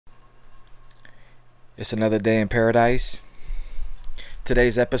It's another day in paradise.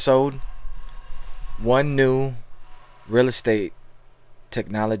 Today's episode: one new real estate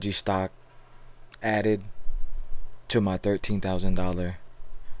technology stock added to my $13,000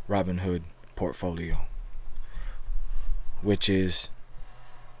 Robinhood portfolio, which is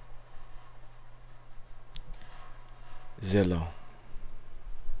Zillow.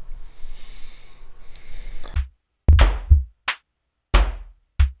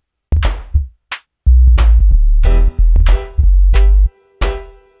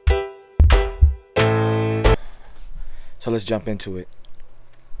 So let's jump into it.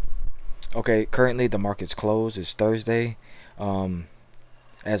 Okay, currently the market's closed. It's Thursday.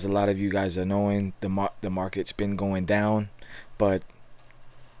 As a lot of you guys are knowing, the market's been going down, but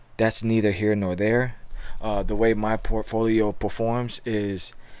that's neither here nor there. The way my portfolio performs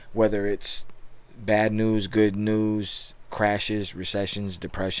is whether it's bad news, good news, crashes, recessions,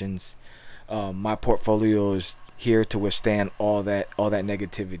 depressions. My portfolio is here to withstand all that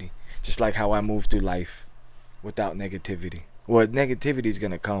negativity, just like how I move through life without negativity. Well, negativity is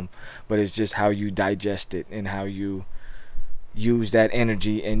gonna come, but it's just how you digest it and how you use that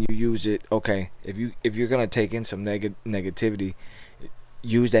energy and you use it. Okay, if you're gonna take in some negativity,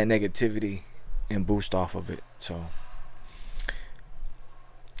 use that negativity and boost off of it. So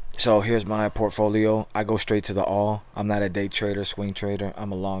here's my portfolio. I go straight to the all. I'm not a day trader, swing trader.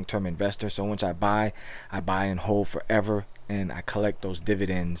 I'm a long-term investor. So once I buy and hold forever, and I collect those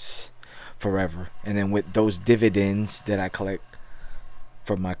dividends forever. And then with those dividends that I collect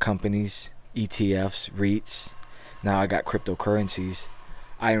from my companies, ETFs, REITs, now I got cryptocurrencies,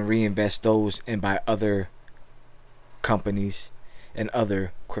 I reinvest those and buy other companies and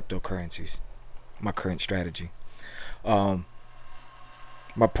other cryptocurrencies. My current strategy. My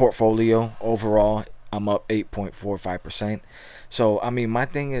portfolio overall, I'm up 8.45%. So I mean, my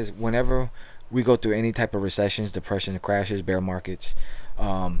thing is, whenever we go through any type of recessions, depression, crashes, bear markets,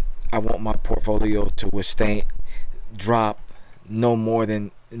 I want my portfolio to withstand drop no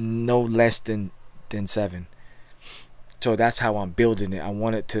less than 7. So that's how I'm building it. I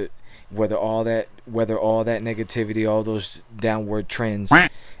want it to weather all that negativity, all those downward trends,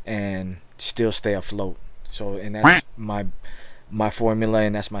 and still stay afloat. So, and that's my formula,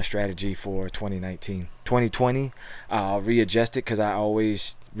 and that's my strategy for 2019. 2020, I'll readjust it, because I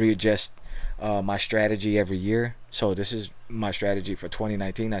always readjust my strategy every year. So this is my strategy for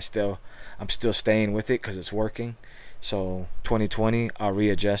 2019. I'm still staying with it because it's working. So 2020, I'll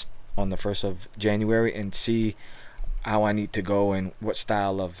readjust on the 1st of January and see how I need to go and what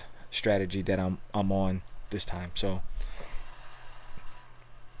style of strategy that I'm on this time. So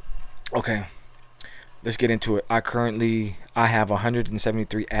okay, let's get into it. I have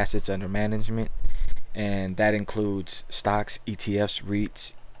 173 assets under management, and that includes stocks, ETFs,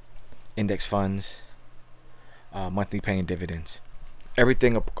 REITs, index funds, monthly paying dividends,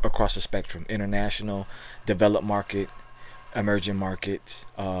 everything across the spectrum: international, developed market, emerging markets.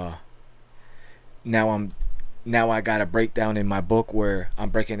 Now I got a breakdown in my book where I'm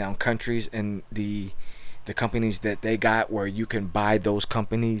breaking down countries and the companies that they got, where you can buy those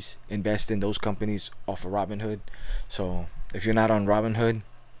companies, invest in those companies off of Robinhood. So if you're not on Robinhood,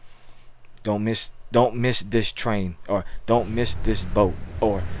 don't miss this train, or don't miss this boat,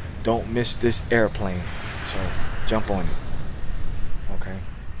 or don't miss this airplane. So jump on it. Okay,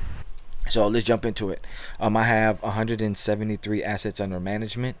 so let's jump into it. I have 173 assets under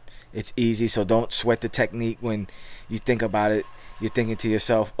management. It's easy, so don't sweat the technique. When you think about it, you're thinking to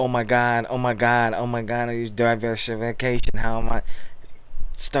yourself, oh my god, I use diversification, how am I?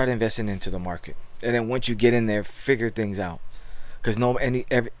 Start investing into the market, and then once you get in there, figure things out. Because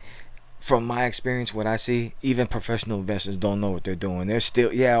from my experience, what I see, even professional investors don't know what they're doing. They're still,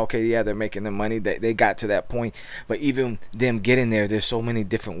 they're making the money, they got to that point, but even them getting there, there's so many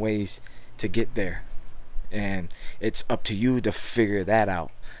different ways to get there, and it's up to you to figure that out.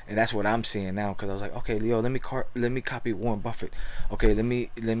 And that's what I'm seeing now, because I was like, okay, Leo, let me copy Warren Buffett. Okay, let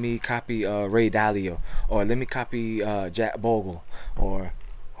me copy Ray Dalio, or let me copy Jack Bogle, or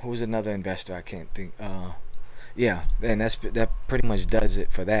who's another investor I can't think. Yeah, and that pretty much does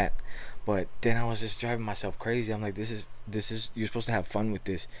it for that. But then I was just driving myself crazy. I'm like, this is you're supposed to have fun with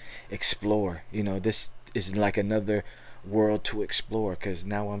this, explore. This is like another world to explore, because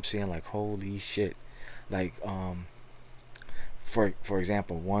now I'm seeing, like, holy shit, like for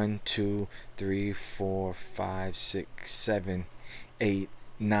example, 1 2 3 4 5 6 7 8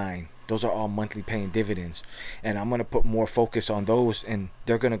 9, those are all monthly paying dividends, and I'm gonna put more focus on those, and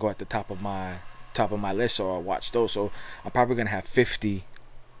they're gonna go at the top of my list, so I'll watch those. So I'm probably gonna have 50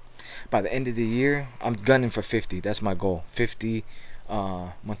 by the end of the year. I'm gunning for 50. That's my goal. 50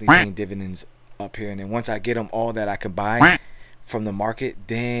 monthly paying dividends up here, and then once I get them all that I can buy from the market,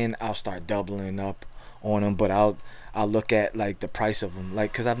 then I'll start doubling up on them. But I'll look at like the price of them,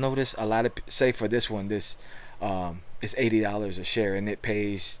 like, because I've noticed a lot of, say for this one, this it's $80 a share and it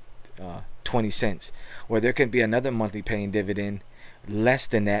pays 20 cents, where there can be another monthly paying dividend less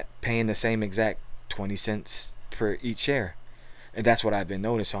than that, paying the same exact 20 cents per each share. And that's what I've been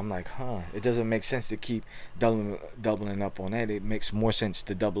noticing. So I'm like, it doesn't make sense to keep doubling up on that. It makes more sense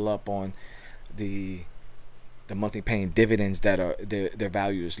to double up on the monthly paying dividends that are their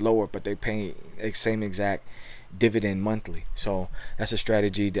value is lower, but they pay the same exact dividend monthly. So that's a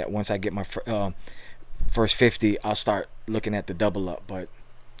strategy that once I get my first 50, I'll start looking at the double up, but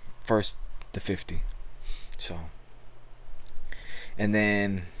first the 50. So, and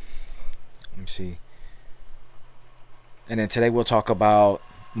then let me see. And then today we'll talk about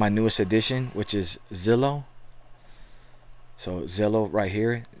my newest addition, which is Zillow. So Zillow right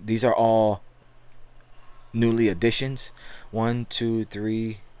here. These are all newly additions. 1, 2,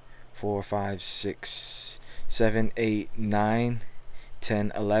 3, 4, 5, 6, 7, 8, 9,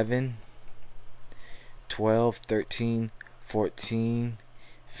 10, 11, 12, 13, 14,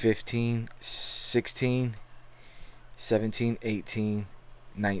 15, 16, 17, 18,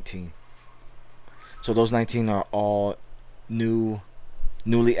 19. So those 19 are all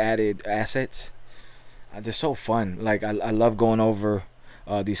newly added assets. They're so fun. Like I love going over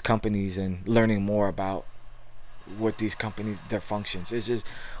these companies and learning more about what these companies, their functions. It's just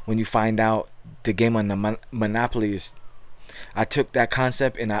when you find out the game on the Monopoly is, I took that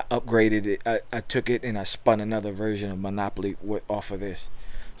concept and I upgraded it. I took it and I spun another version of Monopoly off of this.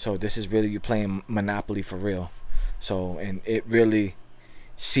 So this is really you playing Monopoly for real. So, and it really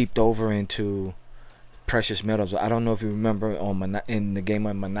seeped over into precious metals. I don't know if you remember in the game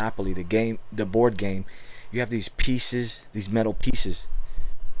of Monopoly, the board game, you have these pieces, these metal pieces,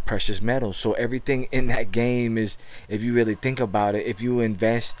 precious metals. So everything in that game is, if you really think about it, if you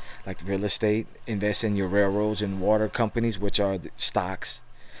invest like real estate, invest in your railroads and water companies, which are the stocks.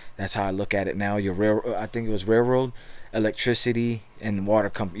 That's how I look at it now. I think it was railroad, electricity, and water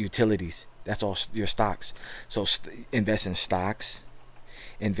company utilities. That's all your stocks. So invest in stocks,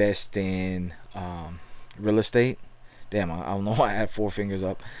 invest in real estate. Damn, I don't know why I had 4 fingers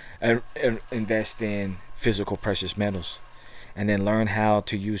up. And invest in physical precious metals, and then learn how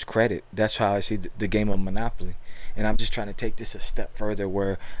to use credit. That's how I see the game of Monopoly. And I'm just trying to take this a step further,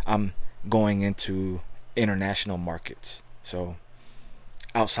 where I'm going into international markets. So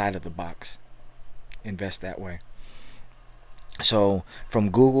outside of the box, invest that way. So from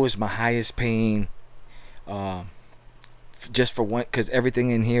Google is my highest paying, just for one, because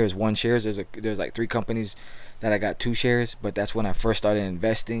everything in here is 1 shares. There's like 3 companies that I got 2 shares, but that's when I first started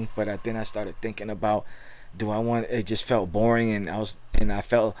investing. But then I started thinking about, it just felt boring, and I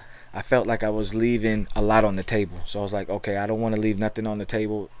felt like I was leaving a lot on the table. So I was like, okay, I don't want to leave nothing on the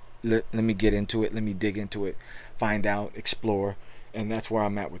table. Let me get into it. Let me dig into it, find out, explore. And that's where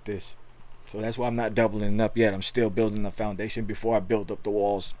I'm at with this. So that's why I'm not doubling up yet. I'm still building the foundation before I build up the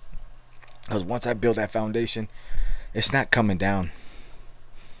walls. Because once I build that foundation, it's not coming down.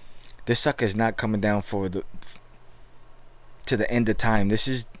 This sucker is not coming down to the end of time. This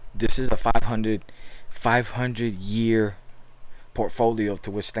is a 500 year portfolio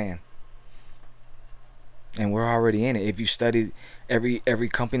to withstand. And we're already in it. If you study every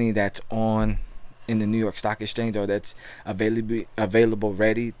company that's in the New York Stock Exchange, or that's available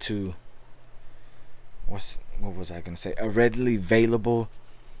ready to, what was I gonna say? Readily available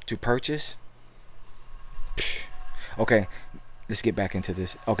to purchase. Okay, let's get back into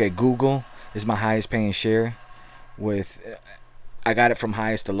this. Okay, Google is my highest paying share. I got it from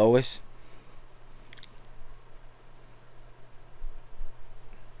highest to lowest.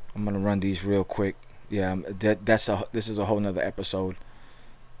 I'm gonna run these real quick. Yeah, this is a whole nother episode.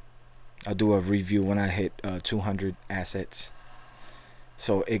 I'll do a review when I hit 200 assets.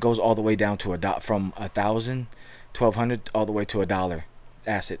 So it goes all the way down to from 1,000, 1,200, all the way to $1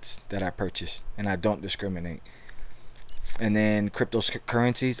 assets that I purchase, and I don't discriminate. And then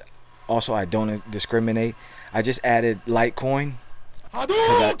cryptocurrencies, also I don't discriminate. I just added Litecoin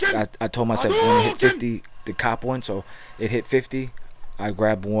because I told myself when it hit 50, the cop one, so it hit 50. I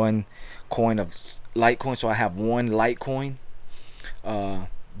grabbed 1 coin of Litecoin, so I have 1 Litecoin,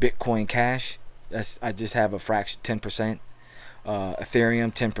 Bitcoin Cash. I just have a fraction, 10%.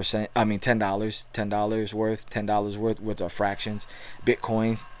 Ethereum, 10%. I mean $10 worth with fractions.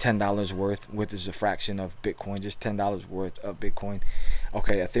 Bitcoin, $10 worth, which is a fraction of Bitcoin, just $10 worth of Bitcoin.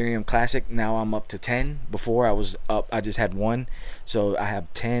 Okay, Ethereum Classic. Now I'm up to 10. Before I was up, I just had 1, so I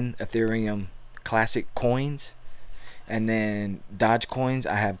have 10 Ethereum Classic coins. And then Dogecoins,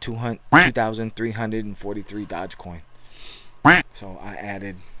 I have 2,343 Dogecoin. So I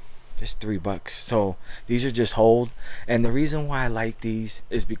added just $3. So these are just hold. And the reason why I like these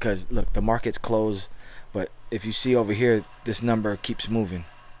is because look, the market's closed, but if you see over here, this number keeps moving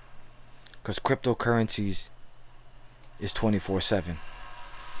because cryptocurrencies is 24/7.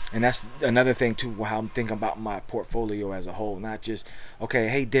 And that's another thing too, how I'm thinking about my portfolio as a whole. Not just, okay,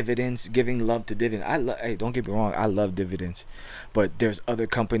 hey, dividends, giving love to dividends. Hey, don't get me wrong, I love dividends. But there's other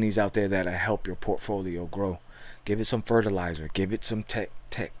companies out there that help your portfolio grow. Give it some fertilizer. Give it some tech.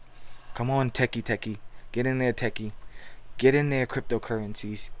 Come on, techie. Get in there, techie. Get in there,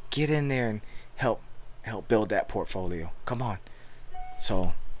 cryptocurrencies. Get in there and help build that portfolio. Come on.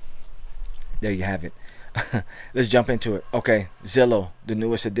 So, there you have it. Let's jump into it. Okay, Zillow, the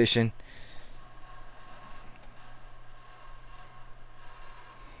newest edition.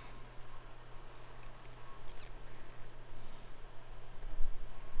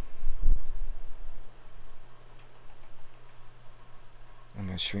 I'm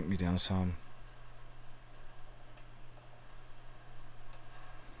gonna shrink me down some.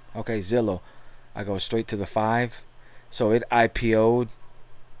 Okay, Zillow. I go straight to the 5. So it IPO'd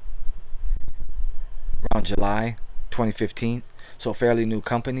around July 2015. So fairly new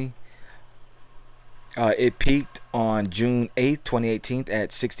company. It peaked on June 8th, 2018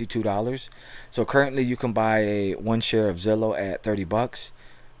 at $62. So currently you can buy a 1 share of Zillow at $30.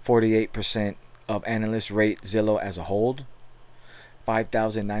 48% of analysts rate Zillow as a hold.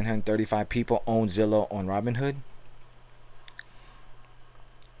 5,935 people own Zillow on Robinhood.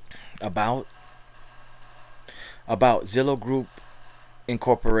 About Zillow Group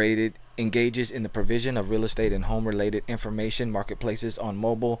Incorporated engages in the provision of real estate and home related information marketplaces on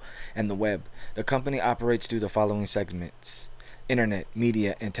mobile and the web. The company operates through the following segments: Internet,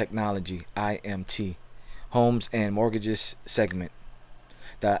 Media and Technology, IMT, Homes and Mortgages segment.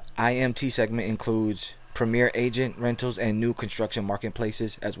 The IMT segment includes Premier Agent, rentals and new construction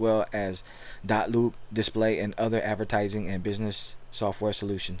marketplaces, as well as Dotloop, display and other advertising and business software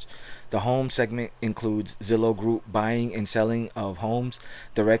solutions. The home segment includes Zillow Group buying and selling of homes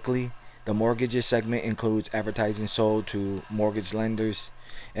directly. The mortgages segment includes advertising sold to mortgage lenders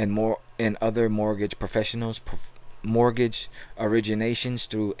and other mortgage professionals, mortgage originations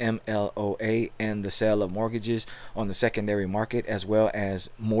through MLOA, and the sale of mortgages on the secondary market, as well as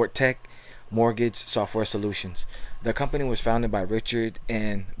MortTech, mortgage software solutions. The company was founded by Richard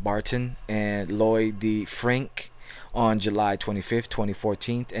and Barton and Lloyd D. Frank on July 25th,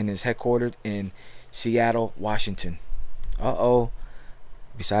 2014, and is headquartered in Seattle, Washington.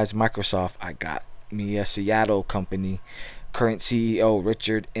 Besides Microsoft, I got me a Seattle company. Current CEO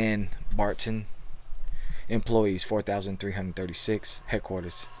Richard N. Barton. Employees 4,336.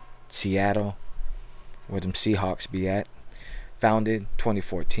 Headquarters Seattle, where them Seahawks be at. Founded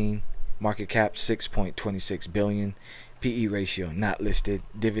 2014. Market cap 6.26 billion. PE ratio not listed.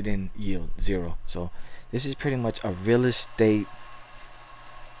 Dividend yield 0. So this is pretty much a real estate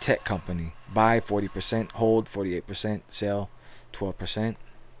tech company. Buy 40%, hold 48%, sell 12%.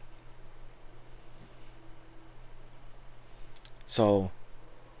 So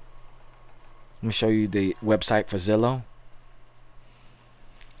let me show you the website for Zillow.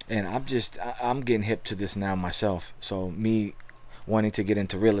 And I'm getting hip to this now myself. So me wanting to get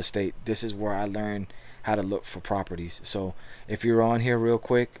into real estate, this is where I learned how to look for properties. So if you're on here real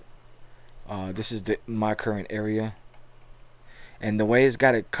quick, this is my current area, and the way it's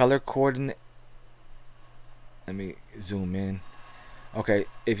got a color coordinate, let me zoom in. Okay,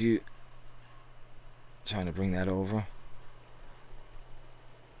 if you trying to bring that over,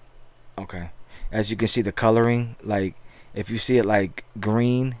 okay, as you can see the coloring, like if you see it like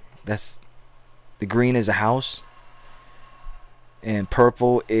green, that's the green is a house, and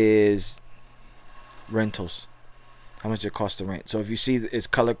purple is rentals, how much it costs to rent. So if you see it's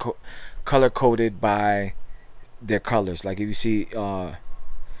color coded by their colors, like if you see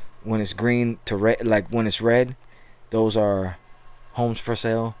when it's green to red, like when it's red, those are homes for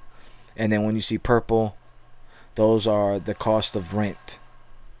sale, and then when you see purple, those are the cost of rent.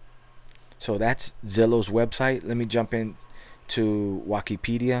 So that's Zillow's website. Let me jump in to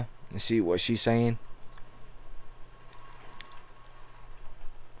Wikipedia and see what she's saying.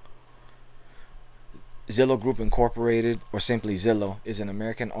 Zillow Group Incorporated, or simply Zillow, is an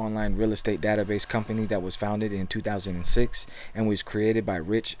American online real estate database company that was founded in 2006 and was created by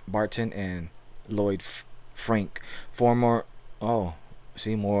Rich Barton and Lloyd Frank,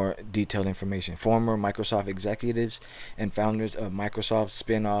 more detailed information. Former Microsoft executives and founders of Microsoft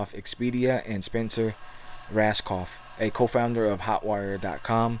spin-off Expedia, and Spencer Raskoff, a co-founder of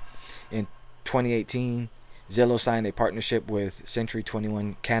Hotwire.com. In 2018, Zillow signed a partnership with Century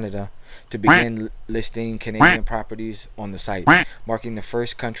 21 Canada to begin listing Canadian properties on the site, marking the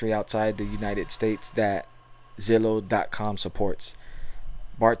first country outside the United States that Zillow.com supports.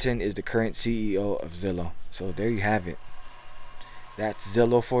 Barton is the current CEO of Zillow. So there you have it. That's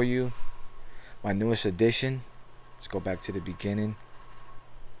Zillow for you. My newest addition. Let's go back to the beginning.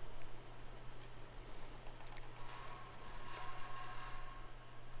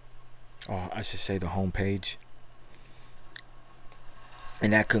 Oh, I should say the home page.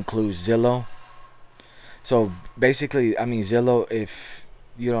 And that concludes Zillow. So basically, I mean, Zillow, if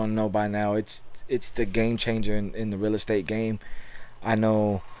you don't know by now, it's the game changer in the real estate game. I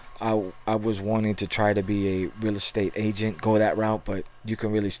know I was wanting to try to be a real estate agent, go that route, but you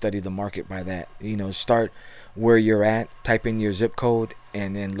can really study the market by that. You know, start where you're at, type in your zip code,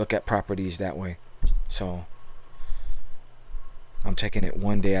 and then look at properties that way. So I'm taking it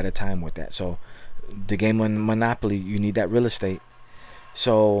one day at a time with that. So the game on Monopoly, you need that real estate.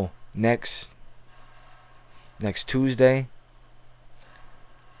 So next Tuesday,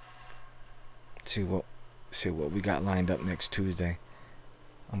 see what we got lined up next Tuesday.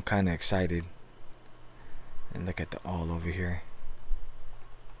 I'm kind of excited. And look at the all over here.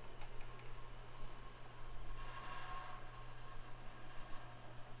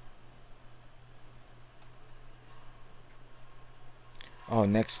 Oh,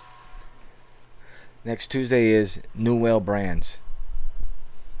 next Tuesday is New Well Brands.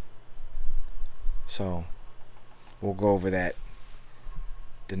 So we'll go over that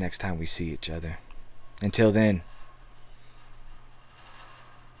the next time we see each other. Until then,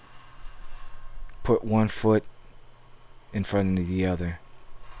 put one foot in front of the other.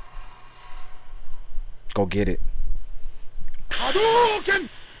 Go get it.